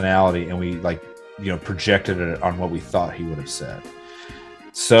personality and we like, projected it on what we thought he would have said.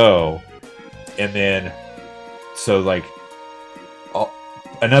 So, and then,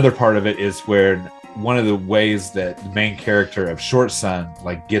 another part of it is where one of the ways that the main character of Short Sun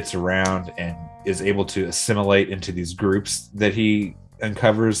like gets around and is able to assimilate into these groups that he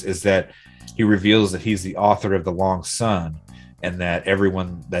uncovers is that he reveals that he's the author of the Long Sun, and that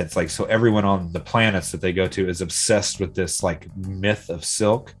everyone on the planets that they go to is obsessed with this like myth of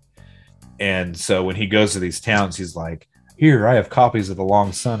Silk. And so when he goes to these towns, he's like, here, I have copies of the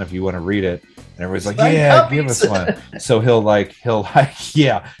Long Sun if you want to read it. And everybody's like, yeah, give us one. So he'll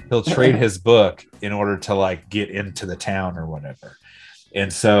trade his book in order to like get into the town or whatever.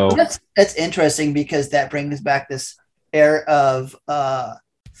 And so that's interesting, because that brings back this air of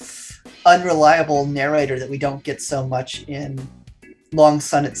unreliable narrator that we don't get so much in Long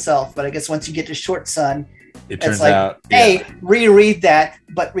Sun itself. But I guess once you get to Short Sun, it turns out, hey, reread that,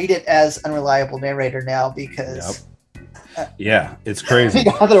 but read it as unreliable narrator now, because it's crazy.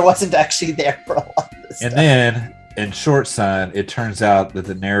 The other wasn't actually there for a lot of this and stuff. Then in Short Sun, it turns out that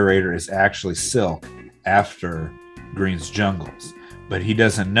the narrator is actually Silk after Green's Jungles, but he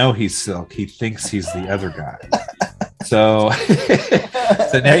doesn't know he's Silk. He thinks he's the other guy. So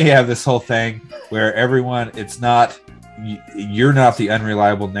now you have this whole thing where everyone, it's not, you're not the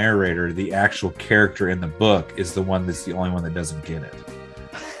unreliable narrator. The actual character in the book is the one that's the only one that doesn't get it.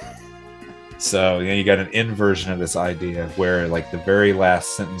 So you got an inversion of this idea where, like, the very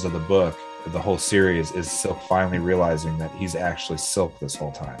last sentence of the book, the whole series, is Silk finally realizing that he's actually Silk this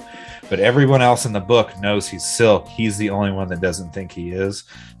whole time. But everyone else in the book knows he's Silk. He's the only one that doesn't think he is.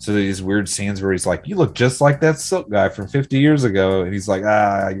 So these weird scenes where he's like, "You look just like that Silk guy from 50 years ago," and he's like,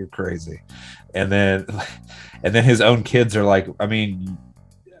 "Ah, you're crazy." And then his own kids are like, "I mean,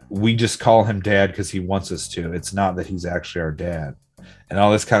 we just call him Dad because he wants us to. It's not that he's actually our dad." And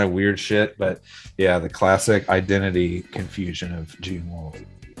all this kind of weird shit. But yeah, the classic identity confusion of Gene Wolfe.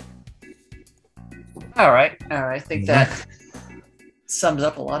 All right. I think that sums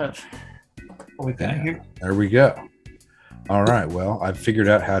up a lot of what we've got here. There we go. All right. Well, I've figured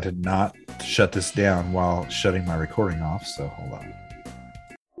out how to not shut this down while shutting my recording off. So hold on.